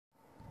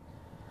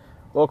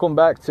Welcome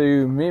back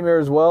to Mimir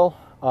as well.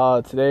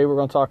 Today we're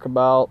going to talk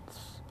about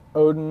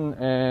Odin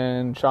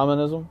and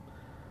shamanism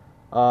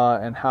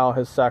and how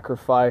his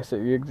sacrifice at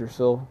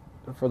Yggdrasil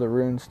for the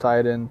runes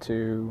ties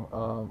into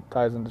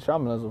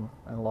shamanism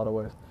in a lot of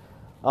ways.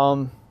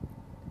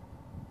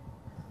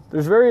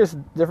 There's various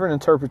different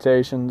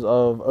interpretations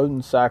of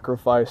Odin's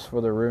sacrifice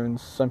for the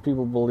runes. Some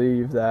people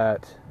believe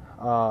that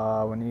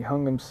when he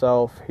hung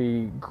himself,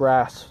 he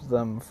grasped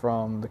them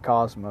from the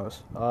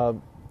cosmos.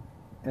 And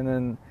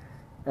then,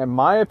 in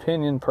my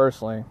opinion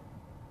personally,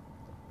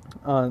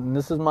 and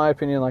this is my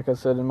opinion, like I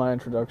said in my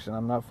introduction,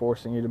 I'm not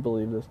forcing you to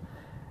believe this.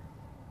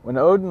 When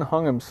Odin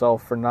hung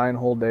himself for 9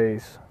 whole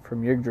days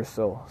from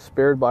Yggdrasil,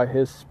 speared by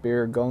his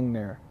spear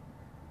Gungnir,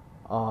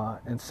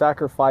 and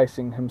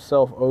sacrificing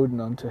himself,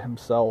 Odin, unto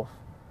himself,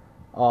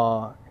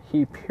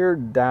 he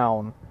peered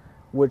down,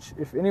 which,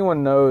 if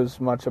anyone knows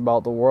much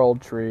about the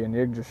World Tree in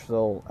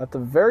Yggdrasil, at the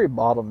very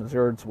bottom is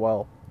Urd's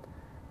Well,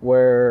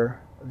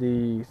 where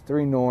the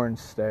 3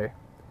 Norns stay.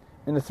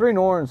 And the 3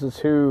 Norns is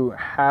who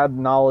had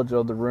knowledge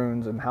of the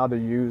runes and how to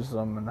use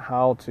them and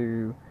how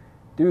to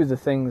do the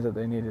things that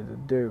they needed to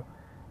do.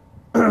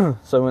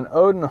 So when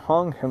Odin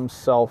hung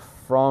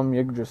himself from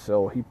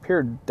Yggdrasil, he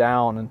peered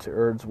down into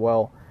Urd's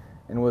Well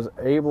and was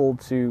able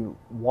to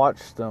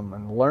watch them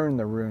and learn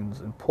the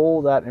runes and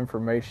pull that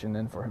information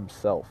in for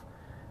himself.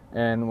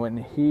 And when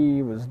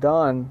he was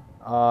done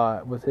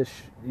with his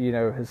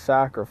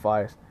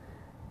sacrifice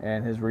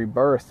and his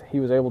rebirth, he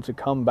was able to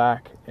come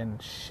back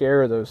and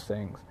share those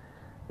things.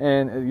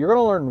 And you're going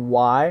to learn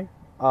why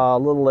a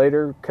little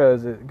later,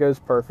 because it goes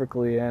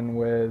perfectly in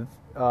with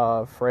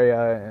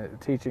Freya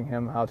teaching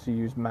him how to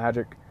use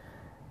magic,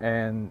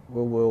 and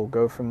we'll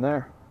go from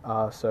there.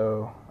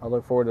 So I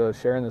look forward to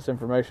sharing this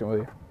information with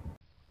you.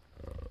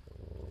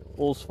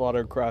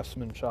 Ulsfather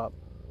Craftsman Shop,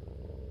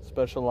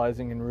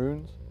 specializing in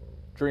runes,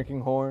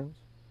 drinking horns,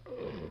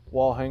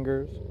 wall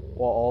hangers,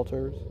 wall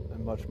altars,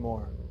 and much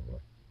more.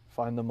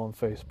 Find them on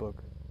Facebook.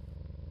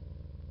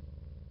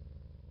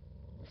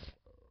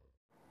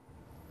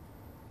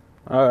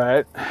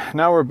 Alright,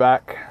 now we're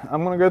back.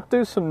 I'm going to go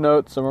through some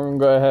notes and we're going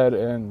to go ahead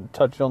and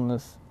touch on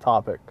this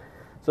topic.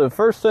 So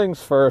first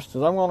things first is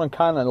I'm going to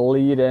kind of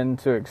lead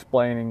into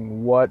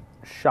explaining what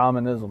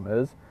shamanism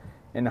is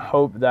and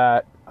hope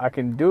that I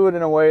can do it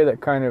in a way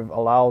that kind of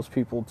allows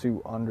people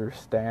to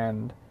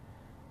understand.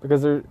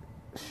 Because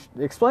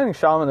explaining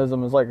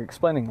shamanism is like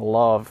explaining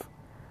love.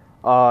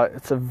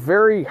 It's a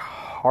very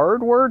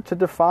hard word to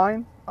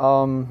define.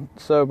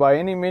 So by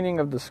any meaning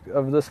of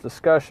this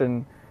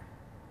discussion,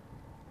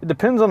 it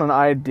depends on an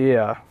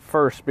idea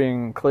first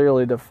being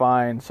clearly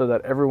defined so that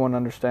everyone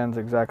understands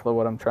exactly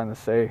what I'm trying to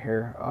say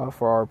here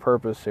for our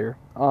purpose here.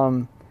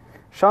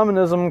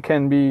 Shamanism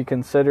can be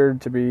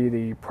considered to be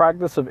the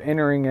practice of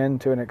entering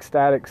into an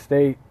ecstatic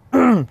state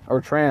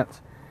or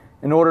trance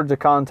in order to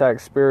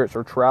contact spirits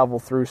or travel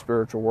through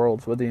spiritual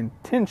worlds with the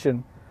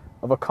intention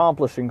of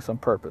accomplishing some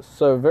purpose.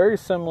 So very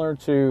similar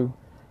to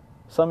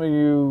some of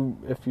you,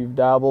 if you've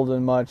dabbled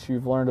in much,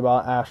 you've learned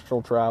about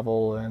astral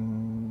travel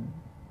and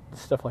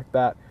stuff like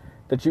that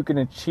you can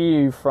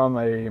achieve from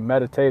a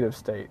meditative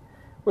state,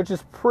 which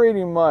is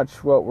pretty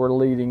much what we're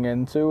leading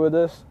into with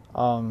this.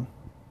 The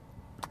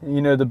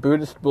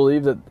Buddhists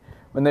believe that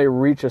when they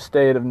reach a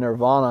state of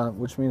nirvana,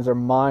 which means their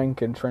mind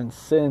can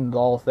transcend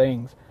all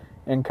things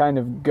and kind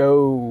of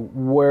go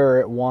where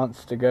it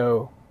wants to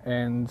go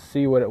and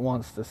see what it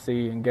wants to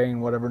see and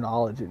gain whatever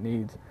knowledge it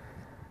needs.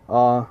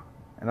 And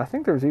I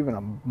think there's even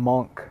a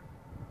monk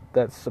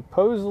that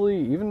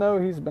supposedly, even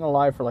though he's been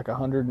alive for like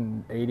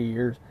 180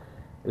 years,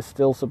 is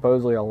still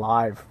supposedly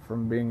alive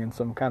from being in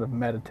some kind of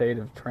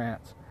meditative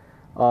trance.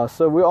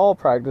 So we all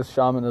practice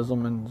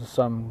shamanism in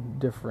some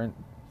different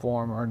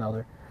form or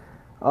another.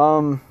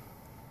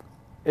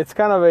 It's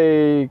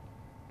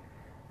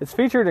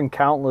featured in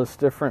countless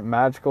different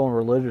magical and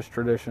religious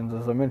traditions,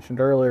 as I mentioned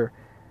earlier,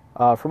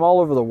 from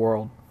all over the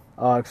world,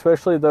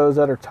 especially those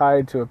that are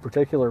tied to a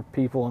particular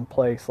people and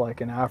place,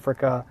 like in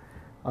Africa,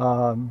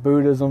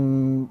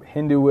 Buddhism,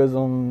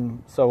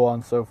 Hinduism, so on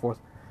and so forth.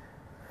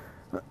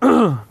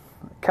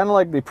 Kind of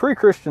like the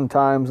pre-Christian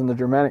times and the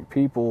Germanic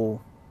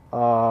people,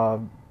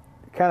 kind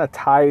of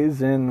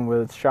ties in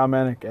with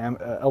shamanic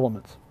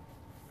elements.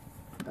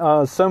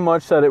 So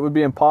much that it would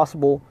be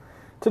impossible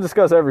to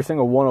discuss every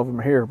single one of them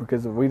here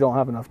because we don't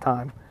have enough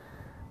time.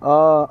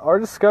 Our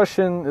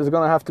discussion is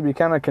going to have to be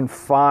kind of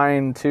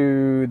confined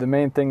to the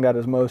main thing that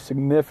is most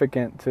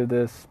significant to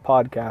this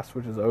podcast,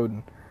 which is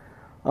Odin,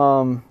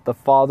 the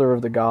father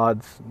of the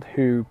gods,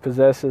 who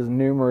possesses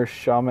numerous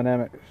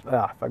shaman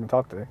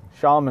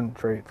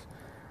traits.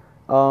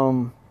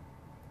 So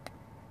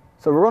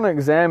we're going to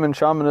examine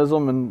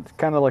shamanism and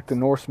kind of like the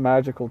Norse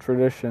magical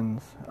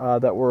traditions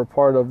that were a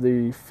part of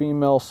the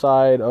female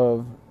side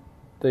of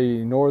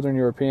the Northern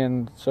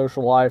European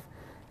social life.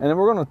 And then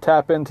we're going to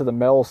tap into the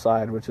male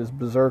side, which is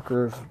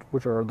berserkers,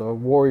 which are the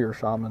warrior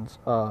shamans,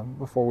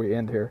 before we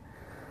end here.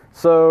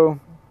 So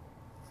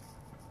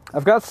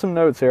I've got some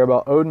notes here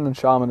about Odin and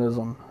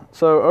shamanism.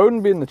 So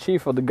Odin being the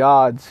chief of the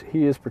gods,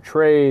 he is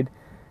portrayed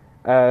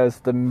as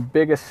the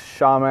biggest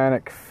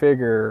shamanic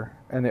figure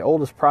and the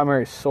oldest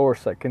primary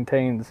source that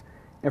contains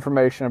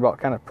information about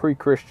kind of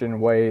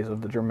pre-Christian ways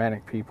of the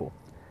Germanic people.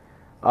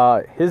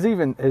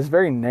 His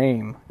very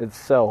name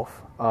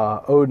itself,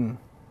 Odin,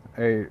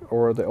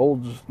 or the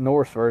Old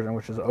Norse version,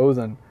 which is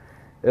Odin,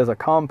 is a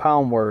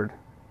compound word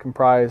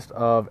comprised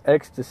of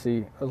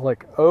ecstasy,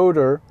 like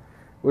odor,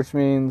 which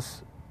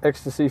means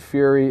ecstasy,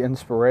 fury,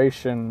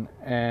 inspiration,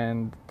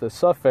 and the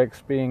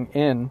suffix being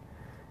in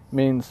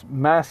means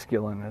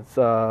masculine. It's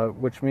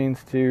which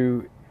means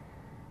to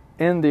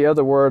end the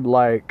other word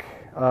like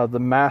the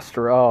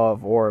master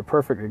of or a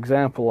perfect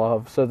example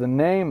of. So the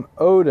name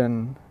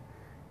Odin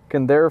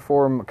can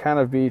therefore kind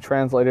of be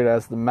translated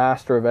as the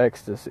master of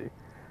ecstasy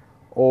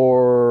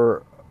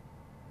or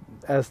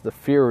as the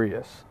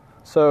furious.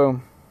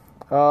 So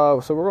we're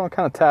going to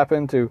kind of tap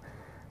into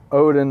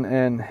Odin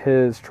and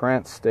his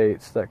trance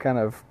states that kind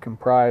of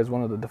comprise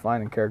one of the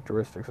defining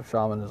characteristics of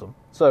shamanism.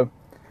 So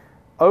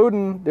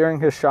Odin, during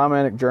his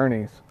shamanic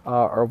journeys,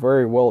 are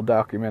very well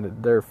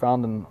documented. They're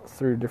found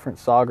through different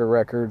saga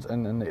records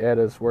and in the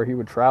Eddas, where he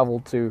would travel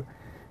to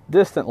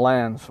distant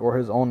lands for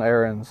his own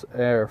errands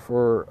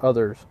for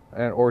others,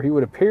 or he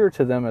would appear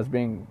to them as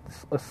being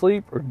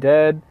asleep or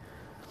dead.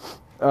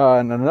 In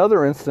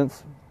another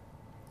instance,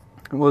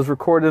 it was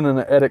recorded in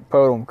an Eddic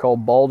poem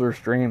called Baldur's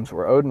Dreams,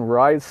 where Odin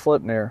rides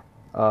Sleipnir,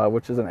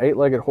 which is an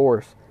 8-legged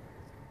horse,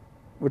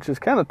 which is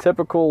kind of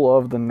typical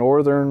of the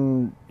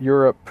Northern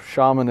Europe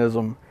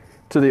shamanism,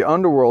 to the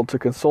underworld to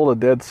console a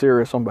dead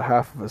Sirius on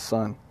behalf of his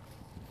son,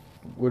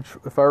 which,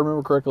 if I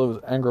remember correctly, was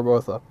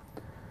Angrboda.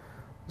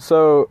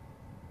 So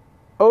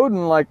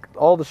Odin, like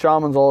all the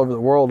shamans all over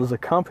the world, is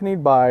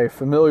accompanied by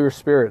familiar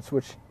spirits,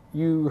 which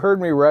you heard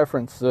me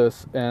reference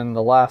this in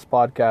the last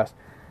podcast,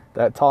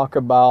 that talk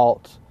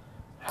about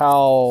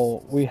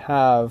how we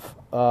have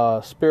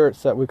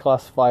spirits that we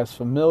classify as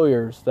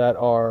familiars that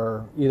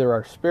are either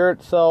our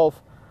spirit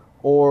self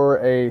or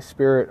a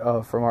spirit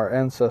from our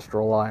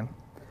ancestral line.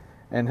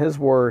 And his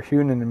were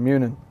Hunan and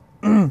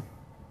Munin.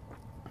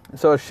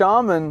 So a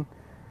shaman,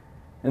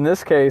 in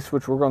this case,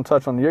 which we're going to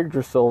touch on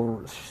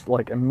Yggdrasil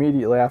like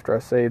immediately after I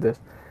say this,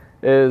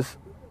 is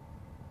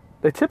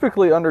they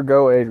typically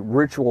undergo a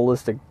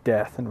ritualistic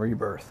death and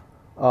rebirth.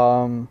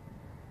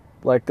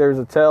 Like there's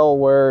a tale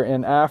where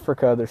in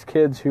Africa there's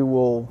kids who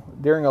will,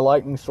 during a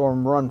lightning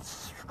storm, run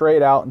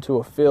straight out into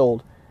a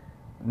field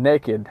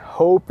naked,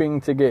 hoping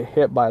to get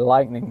hit by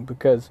lightning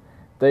because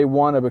they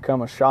want to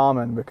become a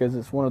shaman, because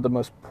it's one of the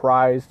most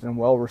prized and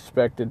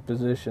well-respected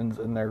positions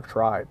in their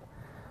tribe.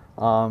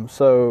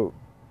 So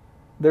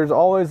there's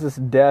always this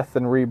death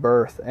and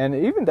rebirth, and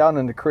even down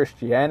into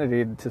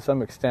Christianity to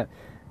some extent,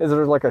 is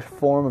there's like a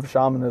form of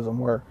shamanism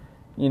where,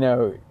 you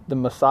know, the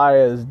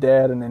Messiah is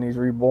dead and then he's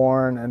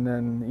reborn, and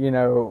then, you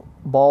know,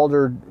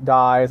 Baldur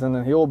dies and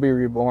then he'll be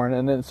reborn,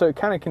 and then so it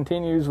kind of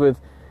continues with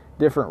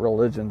different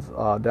religions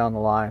down the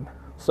line.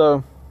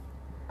 So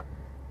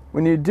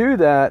when you do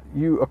that,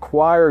 you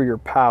acquire your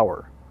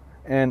power.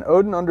 And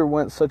Odin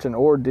underwent such an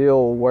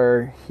ordeal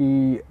where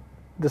he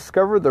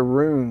discovered the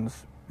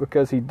runes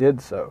because he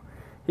did so.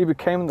 He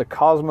became the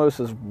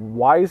cosmos'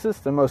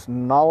 wisest and most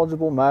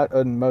knowledgeable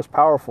and most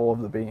powerful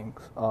of the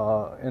beings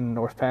in the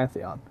Norse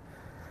pantheon.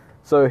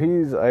 So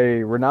he's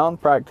a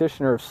renowned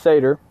practitioner of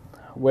Seder,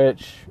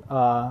 which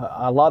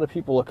a lot of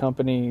people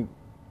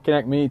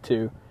connect me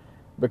to,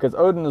 because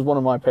Odin is one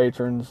of my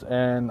patrons,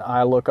 and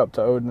I look up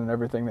to Odin and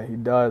everything that he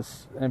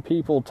does. And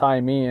people tie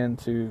me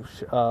into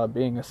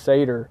being a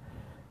Seder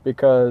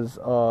because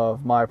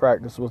of my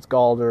practice with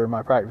Galder,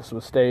 my practice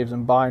with staves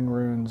and bind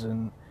runes,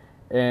 and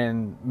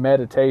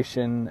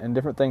meditation and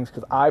different things,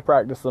 because I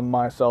practice them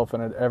myself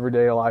in an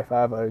everyday life.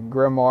 I have a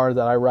grimoire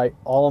that I write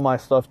all of my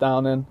stuff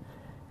down in,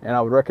 and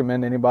I would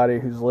recommend anybody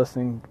who's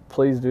listening,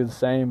 please do the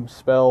same.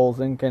 Spells,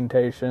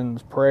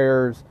 incantations,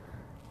 prayers,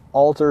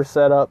 altar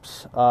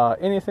setups,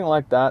 anything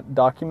like that,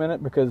 document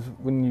it, because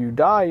when you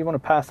die, you want to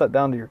pass that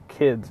down to your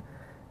kids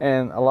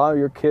and allow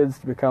your kids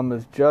to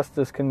become just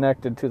as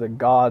connected to the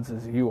gods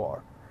as you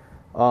are.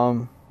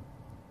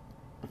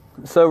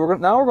 So we're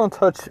going to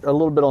touch a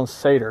little bit on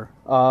Seder,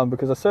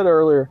 because I said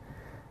earlier,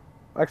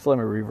 actually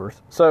let me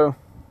reverse. So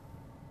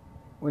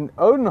when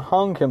Odin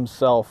hung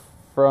himself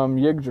from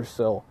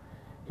Yggdrasil,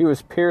 he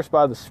was pierced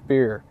by the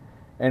spear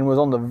and was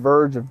on the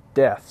verge of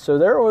death. So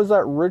there was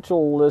that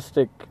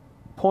ritualistic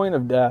point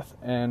of death,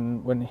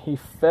 and when he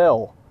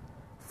fell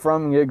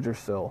from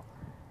Yggdrasil,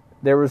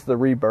 there was the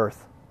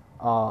rebirth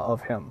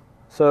of him.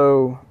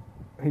 So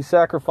he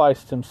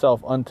sacrificed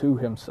himself unto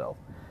himself,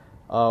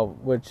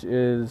 which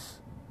is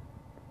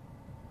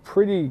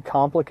pretty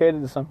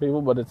complicated to some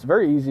people, but it's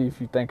very easy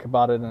if you think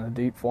about it in a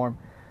deep form.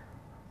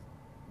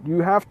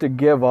 You have to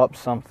give up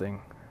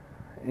something,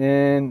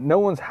 and no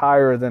one's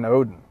higher than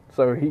Odin,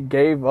 so he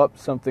gave up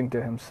something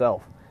to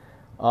himself,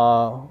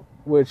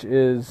 which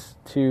is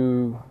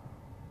to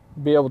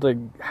be able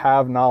to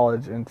have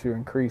knowledge and to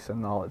increase in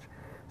knowledge.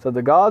 So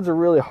the gods are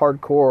really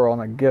hardcore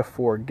on a gift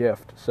for a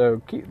gift.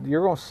 So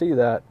you're going to see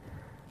that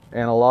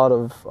in a lot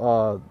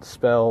of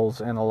spells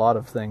and a lot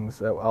of things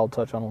that I'll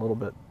touch on a little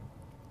bit.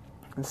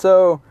 And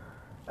so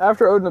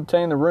after Odin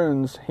obtained the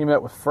runes, he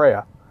met with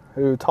Freya,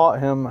 who taught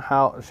him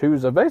how.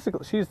 She's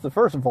the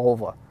first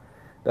Volva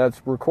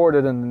that's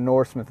recorded in the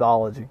Norse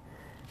mythology,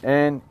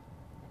 and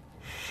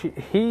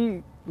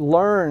he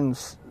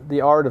learns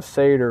the art of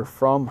satyr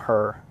from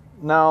her.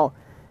 Now,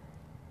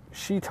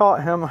 she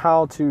taught him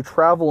how to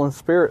travel in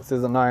spirit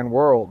through the 9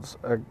 worlds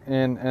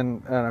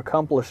and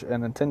accomplish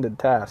an intended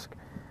task,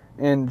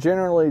 and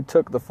generally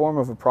took the form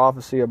of a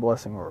prophecy, a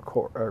blessing,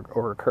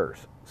 or a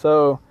curse.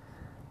 So,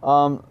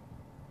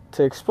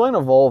 to explain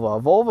a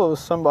Volva was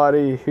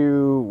somebody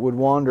who would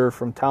wander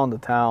from town to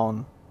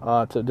town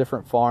to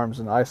different farms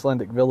and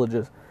Icelandic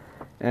villages,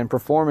 and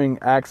performing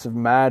acts of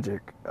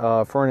magic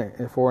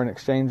for an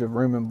exchange of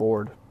room and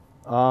board,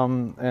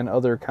 and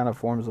other kind of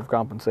forms of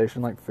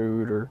compensation like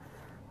food or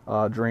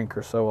drink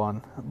or so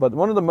on. But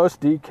one of the most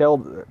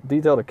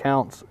detailed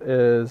accounts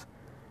is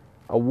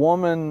a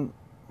woman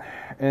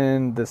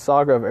in the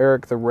saga of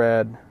Eric the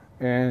Red,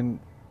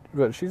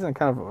 but she's in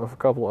kind of a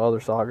couple of other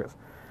sagas,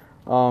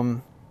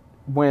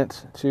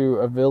 went to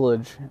a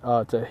village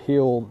to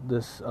heal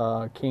this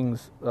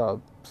king's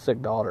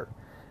sick daughter.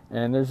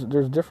 And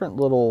there's different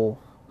little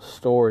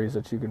stories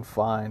that you can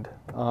find,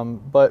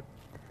 but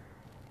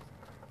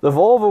the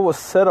Volva was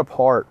set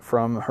apart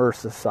from her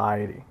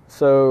society.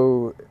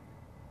 So,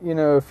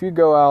 if you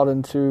go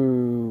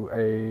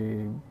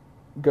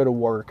to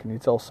work and you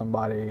tell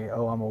somebody,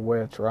 oh, I'm a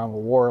witch or I'm a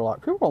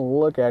warlock, people will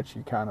look at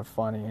you kind of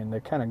funny and they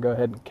kind of go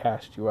ahead and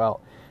cast you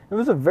out. It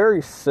was a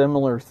very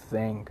similar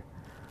thing.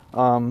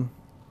 So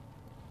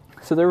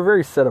they were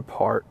very set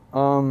apart,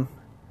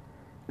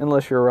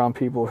 unless you're around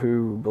people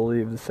who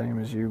believe the same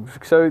as you.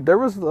 So there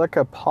was like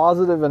a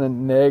positive and a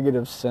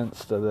negative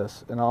sense to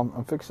this, and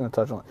I'm fixing to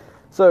touch on it.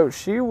 So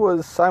she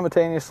was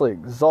simultaneously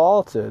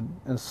exalted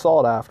and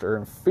sought after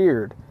and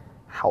feared.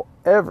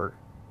 However,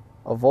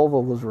 a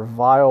Volva was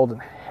reviled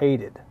and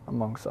hated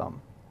among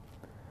some.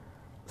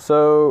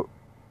 So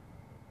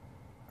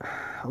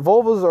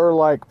Volvas are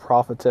like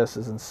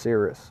prophetesses and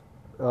seers,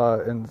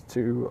 and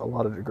to a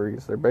lot of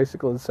degrees. They're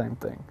basically the same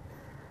thing.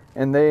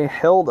 And they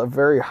held a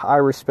very high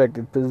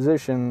respected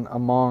position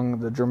among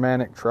the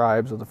Germanic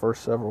tribes of the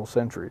first several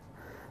centuries.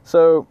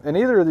 So in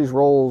either of these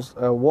roles,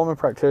 a woman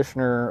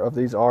practitioner of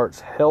these arts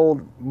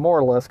held more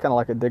or less kind of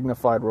like a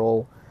dignified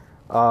role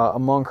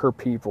among her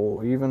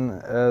people, even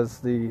as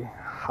the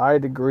high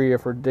degree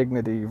of her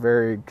dignity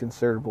varied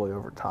considerably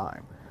over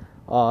time.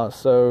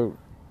 So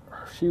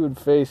she would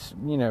face,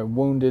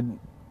 wounded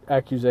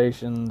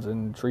accusations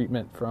and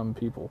treatment from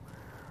people.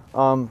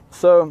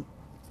 So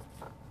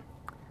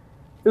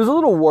it was a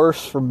little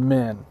worse for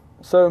men.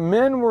 So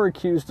men were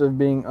accused of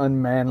being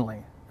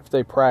unmanly if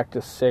they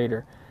practiced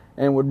satyr,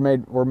 and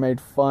were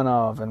made fun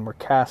of and were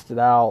casted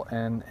out.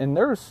 And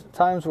there was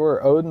times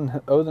where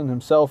Odin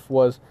himself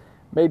was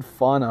made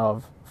fun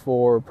of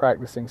for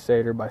practicing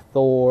satyr by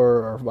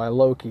Thor or by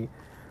Loki.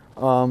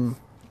 But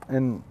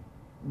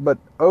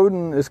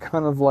Odin is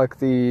kind of like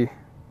the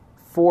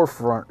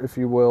forefront, if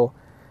you will,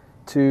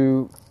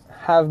 to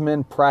have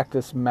men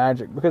practice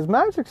magic, because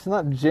magic's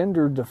not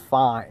gender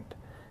defined.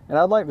 And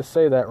I'd like to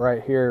say that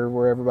right here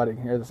where everybody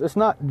can hear this. It's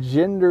not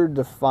gender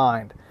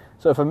defined.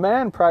 So if a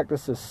man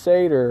practices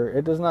satyr,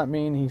 it does not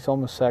mean he's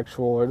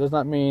homosexual, or it does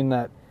not mean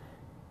that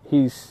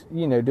he's,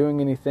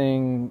 doing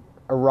anything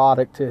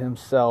erotic to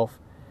himself.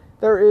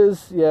 There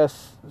is,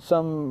 yes,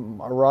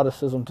 some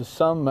eroticism to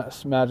some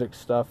magic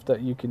stuff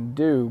that you can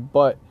do,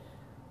 but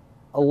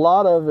a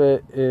lot of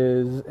it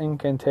is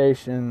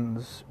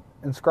incantations,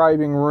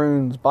 inscribing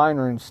runes, bind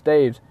runes,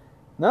 staves.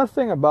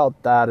 Nothing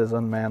about that is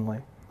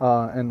unmanly.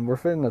 And we're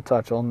fitting to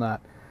touch on that.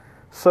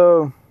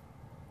 So,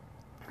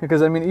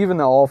 because even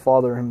the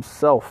Allfather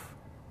himself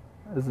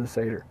is a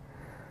satyr.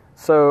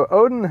 So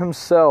Odin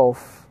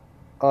himself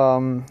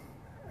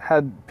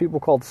had people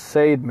called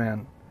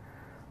Sademen.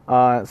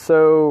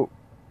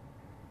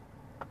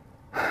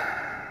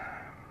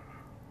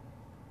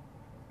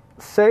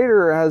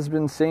 Satyr has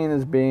been seen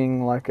as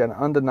being like an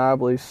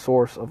undeniably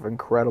source of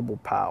incredible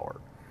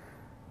power.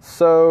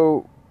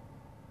 So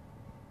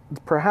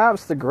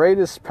perhaps the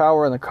greatest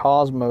power in the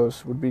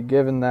cosmos would be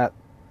given that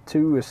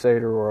to a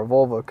satyr or a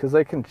Volva, because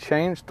they can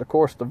change the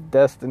course of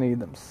destiny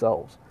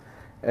themselves,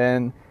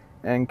 and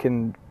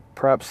can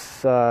perhaps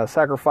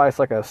sacrifice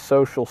like a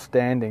social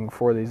standing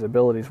for these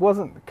abilities.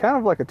 Wasn't kind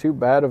of like a too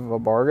bad of a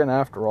bargain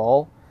after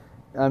all.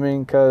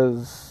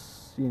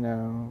 Because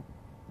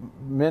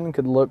men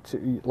could look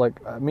to, like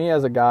me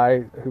as a guy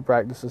who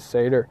practices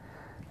satyr,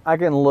 I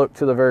can look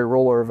to the very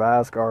ruler of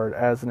Asgard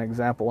as an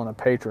example and a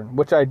patron,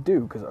 which I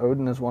do, because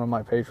Odin is one of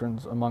my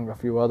patrons among a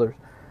few others.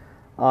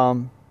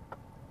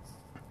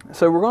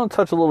 So we're going to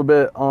touch a little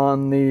bit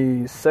on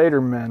the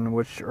satyr men,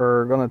 which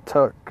are going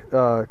to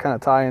kind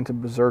of tie into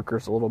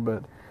berserkers a little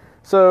bit.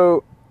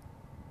 So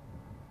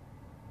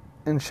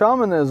in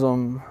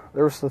shamanism,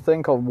 there was a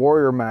thing called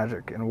warrior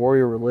magic and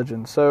warrior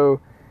religion. So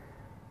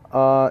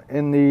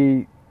in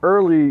the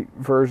early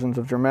versions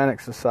of Germanic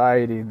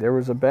society, there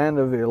was a band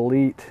of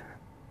elite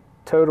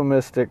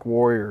totemistic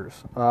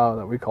warriors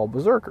that we call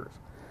berserkers.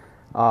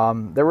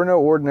 There were no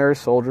ordinary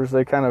soldiers.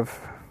 They kind of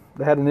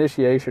they had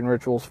initiation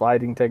rituals,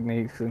 fighting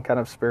techniques, and kind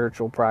of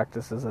spiritual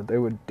practices that they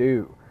would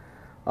do.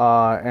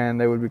 And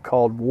they would be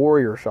called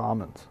warrior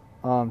shamans,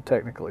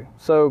 technically.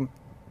 So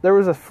there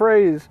was a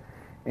phrase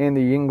in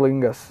the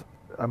Ynglinga,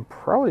 I'm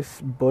probably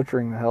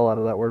butchering the hell out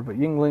of that word, but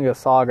Ynglinga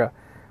saga,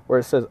 where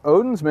it says,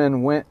 Odin's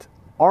men went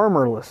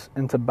armorless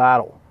into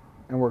battle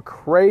and were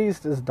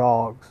crazed as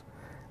dogs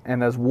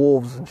and as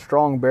wolves and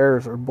strong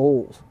bears or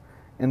bulls.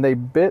 And they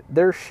bit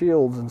their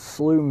shields and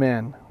slew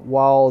men,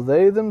 while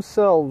they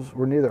themselves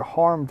were neither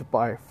harmed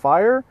by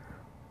fire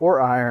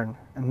or iron.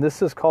 And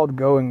this is called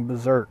going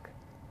berserk.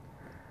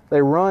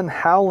 They run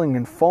howling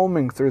and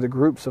foaming through the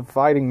groups of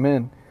fighting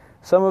men,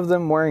 some of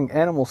them wearing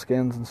animal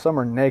skins and some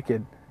are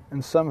naked,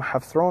 and some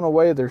have thrown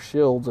away their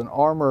shields and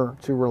armor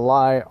to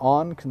rely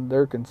on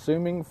their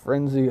consuming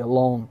frenzy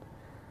alone.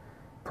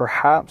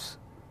 Perhaps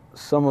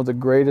some of the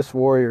greatest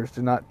warriors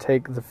do not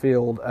take the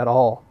field at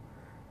all,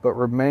 but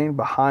remain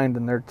behind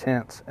in their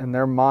tents, and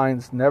their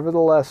minds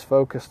nevertheless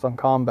focused on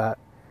combat.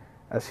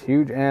 As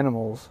huge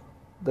animals,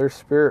 their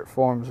spirit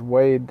forms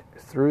wade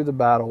through the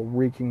battle,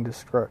 wreaking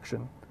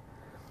destruction.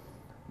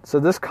 So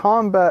this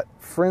combat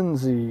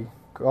frenzy,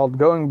 called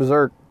going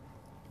berserk,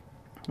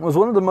 was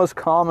one of the most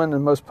common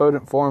and most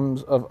potent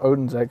forms of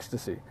Odin's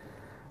ecstasy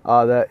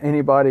that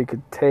anybody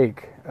could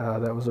take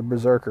that was a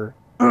berserker.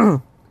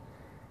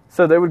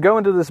 So they would go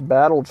into this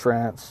battle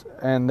trance,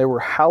 and they were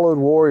hallowed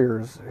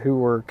warriors who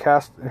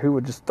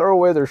would just throw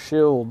away their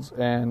shields,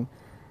 and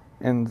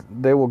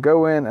they will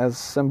go in as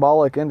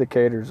symbolic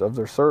indicators of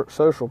their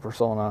social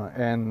persona,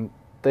 and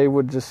they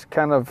would just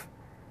kind of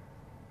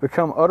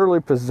become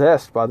utterly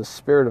possessed by the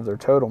spirit of their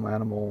totem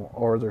animal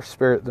or their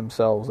spirit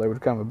themselves. They would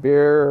become a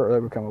bear or they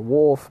would become a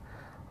wolf.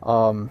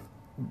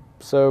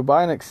 So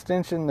by an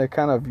extension, they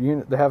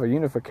they have a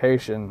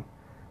unification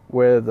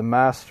with the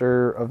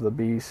master of the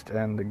beast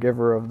and the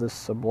giver of this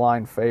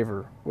sublime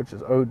favor, which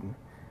is Odin,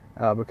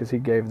 because he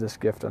gave this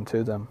gift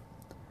unto them.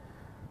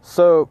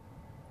 So,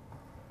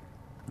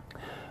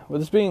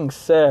 with this being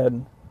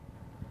said,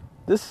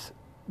 this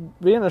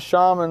being a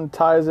shaman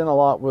ties in a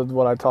lot with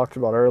what I talked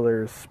about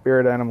earlier,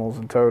 spirit animals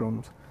and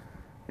totems.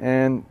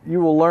 And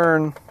you will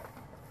learn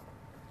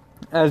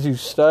as you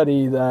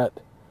study that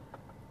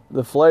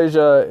the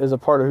Fleja is a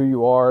part of who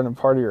you are and a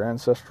part of your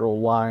ancestral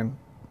line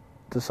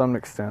to some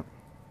extent.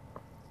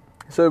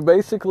 So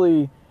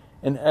basically,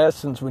 in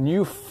essence, when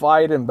you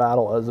fight in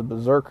battle as a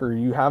berserker,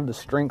 you have the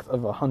strength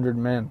of 100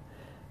 men.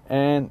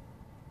 And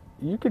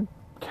you could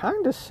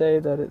kind of say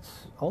that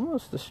it's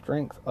almost the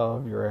strength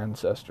of your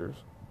ancestors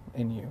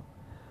in you.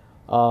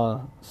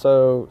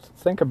 So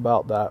think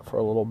about that for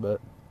a little bit.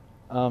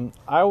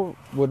 I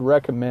would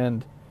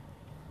recommend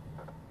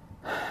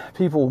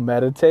people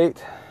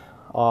meditate,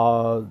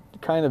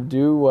 kind of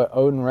do what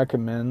Odin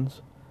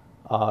recommends.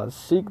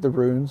 Seek the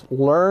runes,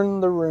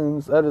 learn the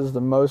runes. That is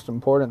the most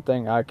important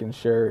thing I can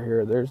share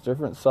here. There's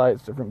different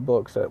sites, different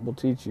books that will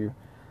teach you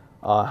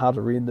how to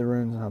read the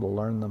runes and how to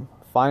learn them.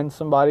 Find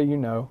somebody you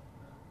know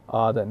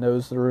that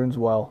knows the runes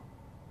well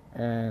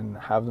and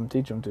have them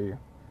teach them to you.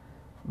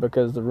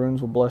 Because the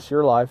runes will bless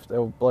your life, they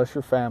will bless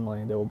your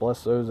family, they will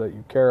bless those that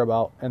you care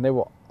about, and they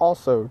will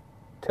also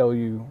tell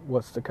you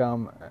what's to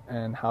come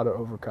and how to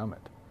overcome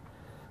it.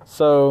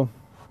 So,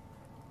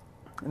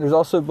 there's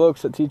also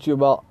books that teach you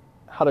about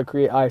how to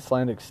create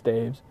Icelandic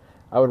staves.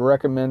 I would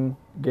recommend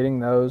getting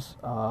those.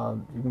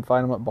 You can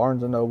find them at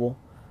Barnes & Noble,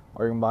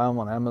 or you can buy them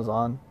on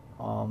Amazon.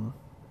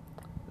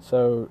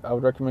 So I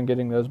would recommend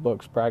getting those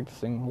books,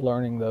 practicing,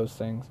 learning those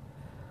things.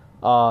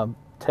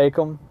 Take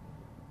them.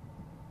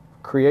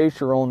 Create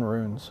your own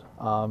runes,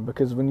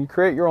 because when you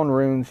create your own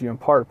runes, you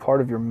impart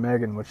part of your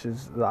Megan, which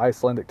is the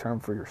Icelandic term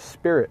for your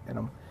spirit in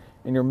them.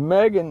 And your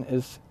Megan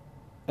is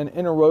an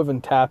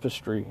interwoven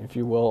tapestry, if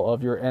you will,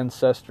 of your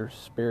ancestors'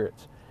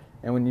 spirits.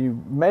 And when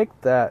you make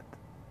that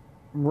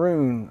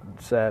rune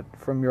set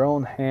from your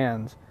own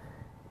hands,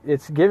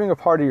 it's giving a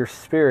part of your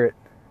spirit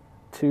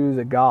to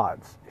the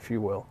gods, if you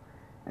will.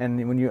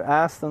 And when you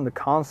ask them to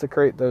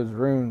consecrate those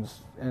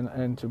runes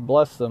and to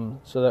bless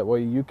them so that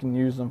way you can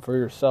use them for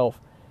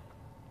yourself,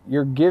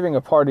 you're giving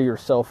a part of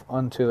yourself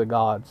unto the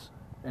gods,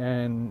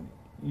 and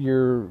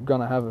you're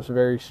going to have a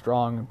very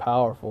strong and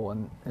powerful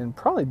and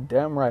probably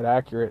damn right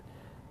accurate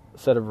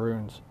set of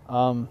runes.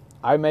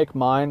 I make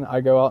mine. I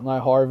go out and I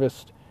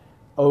harvest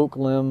oak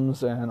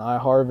limbs, and I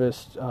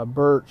harvest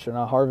birch, and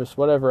I harvest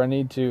whatever I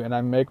need to, and I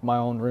make my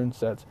own rune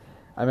sets.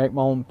 I make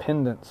my own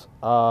pendants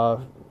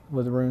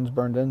with runes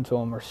burned into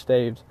them, or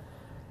staves.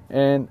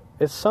 And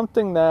it's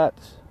something that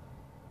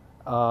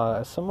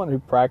as someone who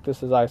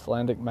practices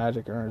Icelandic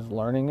magic and is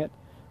learning it,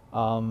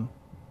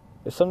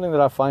 it's something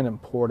that I find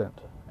important,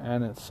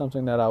 and it's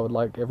something that I would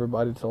like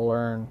everybody to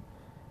learn.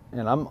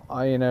 And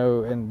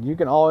and you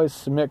can always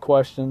submit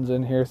questions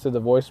in here through the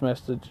voice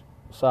message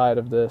side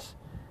of this,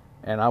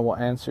 and I will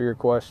answer your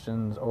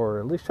questions, or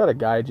at least try to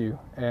guide you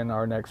in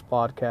our next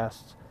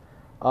podcasts.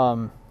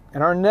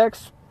 In our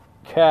next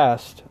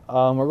cast,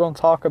 we're going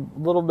to talk a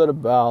little bit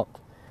about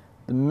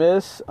the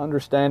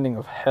misunderstanding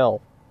of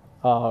hell.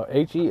 Hell,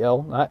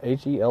 not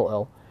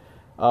Hell.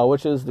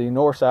 which is the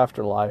Norse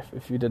afterlife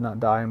if you did not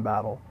die in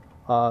battle.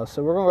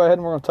 So we're going to go ahead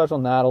and we're going to touch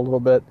on that a little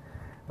bit.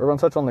 We're going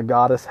to touch on the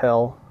goddess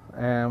Hel,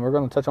 and we're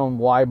going to touch on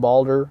why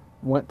Balder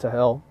went to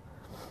Hel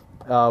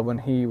when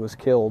he was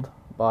killed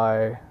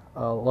by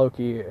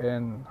Loki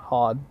and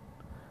Hod.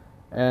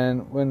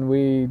 And when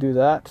we do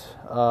that,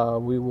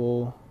 we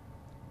will,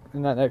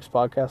 in that next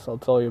podcast, I'll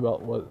tell you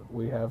about what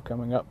we have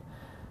coming up.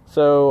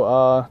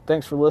 So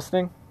thanks for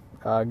listening.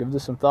 Give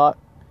this some thought.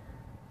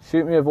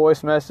 Shoot me a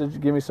voice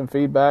message. Give me some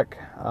feedback.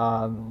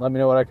 Let me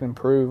know what I can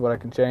improve, what I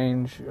can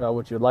change,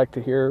 what you'd like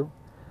to hear,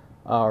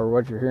 or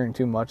what you're hearing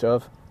too much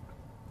of.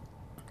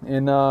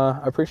 And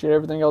I appreciate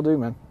everything y'all do,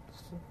 man.